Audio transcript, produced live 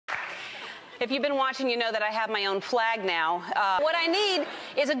If you've been watching, you know that I have my own flag now. What I need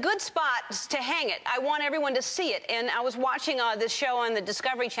is a good spot to hang it. I want everyone to see it. And I was watching this show on the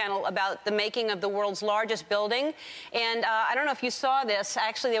Discovery Channel about the making of the world's largest building. And I don't know if you saw this.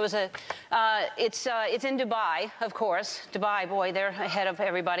 Actually, there was a, it's in Dubai, of course. Dubai, boy, they're ahead of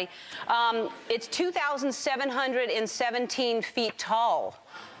everybody. It's 2,717 feet tall.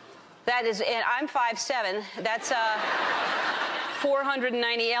 That is, and I'm 5'7". That's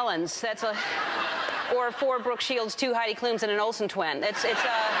 490 Ellens. That's or 4 Brooke Shields, 2 Heidi Klums, and an Olsen twin. It's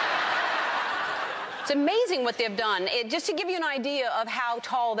amazing what they've done. Just to give you an idea of how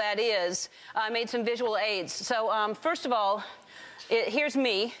tall that is, I made some visual aids. So first of all, here's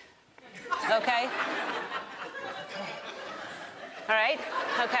me. Okay. All right.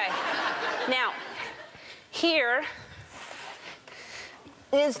 Okay. Now, here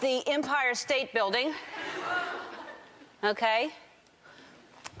is the Empire State Building, okay?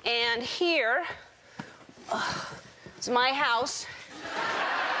 And here is my house.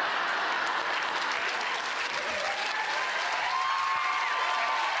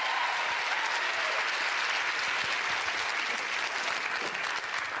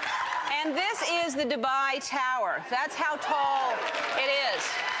 And this is the Dubai Tower. That's how tall it is.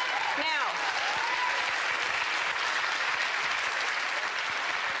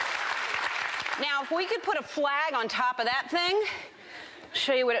 Now, if we could put a flag on top of that thing,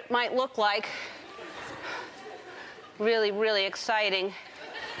 show you what it might look like. Really, really exciting.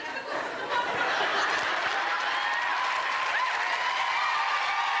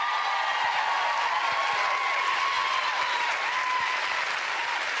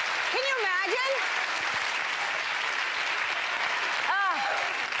 Can you imagine?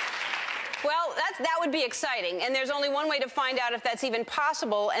 Well, that would be exciting, and there's only one way to find out if that's even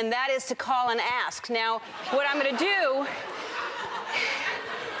possible, and that is to call and ask. Now, what I'm going to do,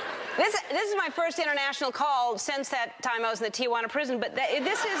 this is my first international call since that time I was in the Tijuana prison, but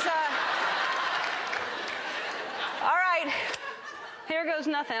this is, all right, here goes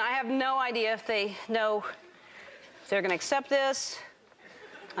nothing. I have no idea if they know if they're going to accept this.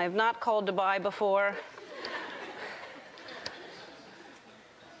 I have not called Dubai before.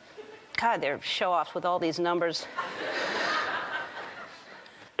 God, they're show-offs with all these numbers.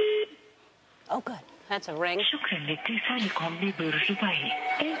 Oh, good. That's a ring. Thank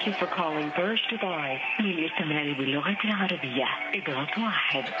you for calling Burj Dubai.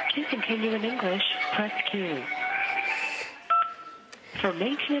 To continue in English, press Q. For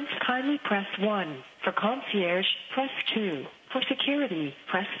maintenance, kindly press 1. For concierge, press 2. For security,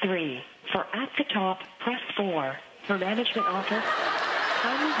 press 3. For at the top, press 4. For management office,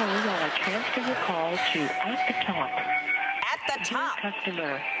 kindly hold while I transfer your call to at the top. At the top. Dear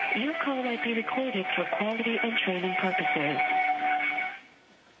customer, your call might be recorded for quality and training purposes.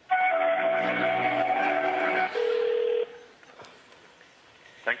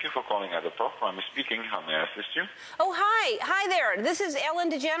 Thank you for calling at the top. I'm speaking. How may I assist you? Oh, hi. Hi there. This is Ellen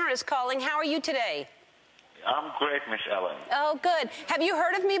DeGeneres calling. How are you today? I'm great, Miss Ellen. Oh, good. Have you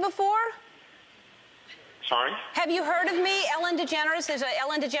heard of me before? Sorry? Have you heard of me, Ellen DeGeneres? There's a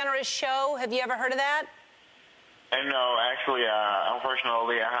Ellen DeGeneres show. Have you ever heard of that? No, actually,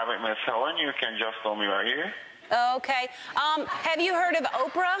 unfortunately, I haven't, Miss Ellen. You can just tell me right here. Okay. Have you heard of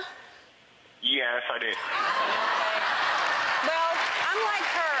Oprah? Yes, I did. Okay. Well, I'm like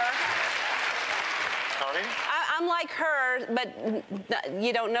her. Sorry? I'm like her, but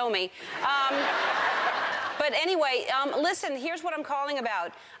you don't know me. But anyway, listen, here's what I'm calling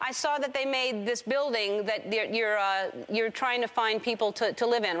about. I saw that they made this building that you're trying to find people to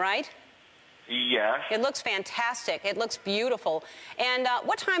live in, right? Yes. It looks fantastic. It looks beautiful. And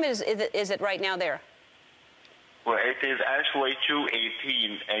what time is it right now there? Well, it is actually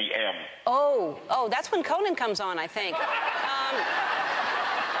 2:18 a.m. Oh, that's when Conan comes on, I think.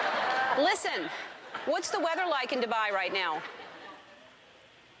 Listen, what's the weather like in Dubai right now?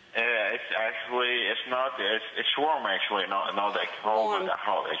 It's warm, actually, not that cold, but that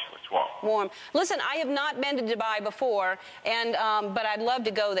hot, actually, it's warm. Warm. Listen, I have not been to Dubai before, and but I'd love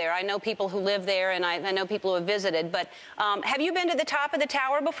to go there. I know people who live there, and I know people who have visited, but have you been to the top of the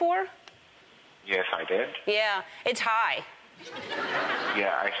tower before? Yes, I did. Yeah, it's high.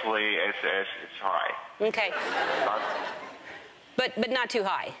 Yeah, actually, it's high. Okay. But not too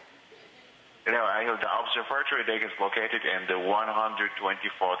high. You know, the observatory deck is located in the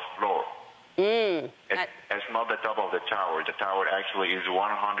 124th floor. It's not the top of the tower. The tower actually is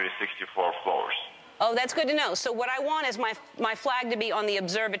 164 floors. Oh, that's good to know. So what I want is my flag to be on the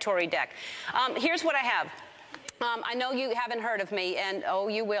observatory deck. Here's what I have. I know you haven't heard of me, and oh,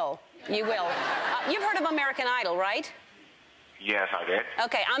 you will. You will. You've heard of American Idol, right? Yes, I did.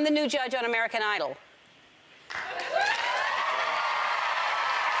 Okay, I'm the new judge on American Idol.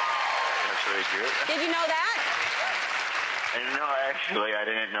 That's very good. Did you know that? No, actually, I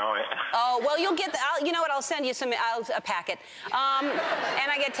didn't know it. Oh, well, you'll get you know what, I'll send you a packet. And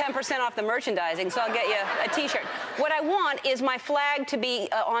I get 10% off the merchandising, so I'll get you a T-shirt. What I want is my flag to be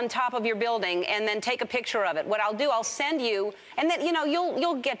on top of your building, and then take a picture of it. What I'll do, I'll send you, and then, you know,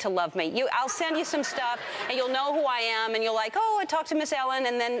 you'll get to love me. I'll send you some stuff, and you'll know who I am, and you'll like, oh, I talked to Miss Ellen,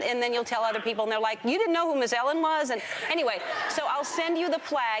 and then you'll tell other people, and they're like, you didn't know who Miss Ellen was? And anyway, so I'll send you the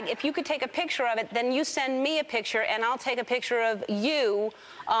flag. If you could take a picture of it, then you send me a picture, and I'll take a picture of you.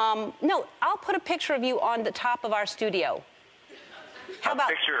 No, I'll put a picture of you on the top of our studio. How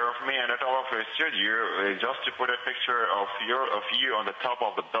about a picture of me on the top of the studio, just to put a picture of you on the top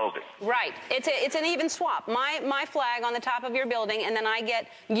of the building. Right. It's an even swap. My flag on the top of your building, and then I get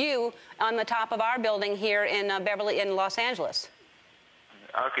you on the top of our building here in in Los Angeles.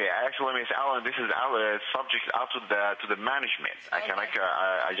 Okay, actually, Miss Allen, this is subject out to the management. Okay.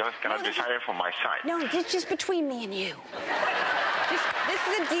 I just cannot decide it from my side. No, it's just between me and you. This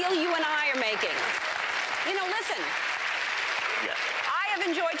is a deal you and I are making. You know, listen. Yes. I have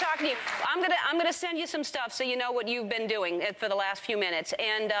enjoyed talking to you. I'm gonna send you some stuff so you know what you've been doing for the last few minutes.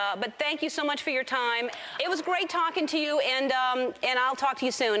 And but thank you so much for your time. It was great talking to you, and I'll talk to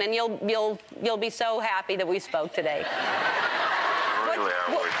you soon. And you'll be so happy that we spoke today. Really,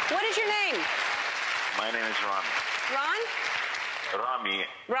 what is your name? My name is Rami. Ron?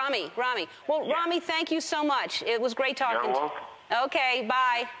 Rami. Well, yeah. Rami, thank you so much. It was great talking. You're welcome. Okay,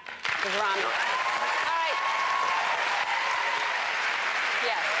 bye. This is Rami. All right.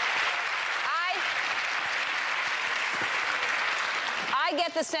 Yes. I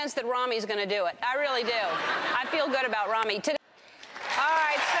get the sense that Rami's going to do it. I really do. I feel good about Rami. Today. All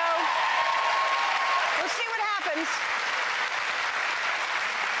right, so we'll see what happens.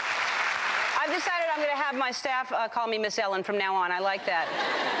 I've decided I'm going to have my staff call me Miss Ellen from now on. I like that.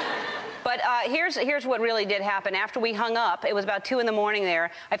 But here's what really did happen. After we hung up, it was about 2 in the morning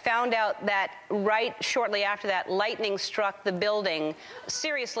there, I found out that right shortly after that, lightning struck the building.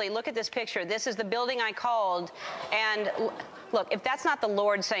 Seriously, look at this picture. This is the building I called. And look, if that's not the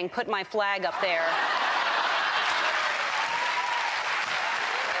Lord saying, put my flag up there.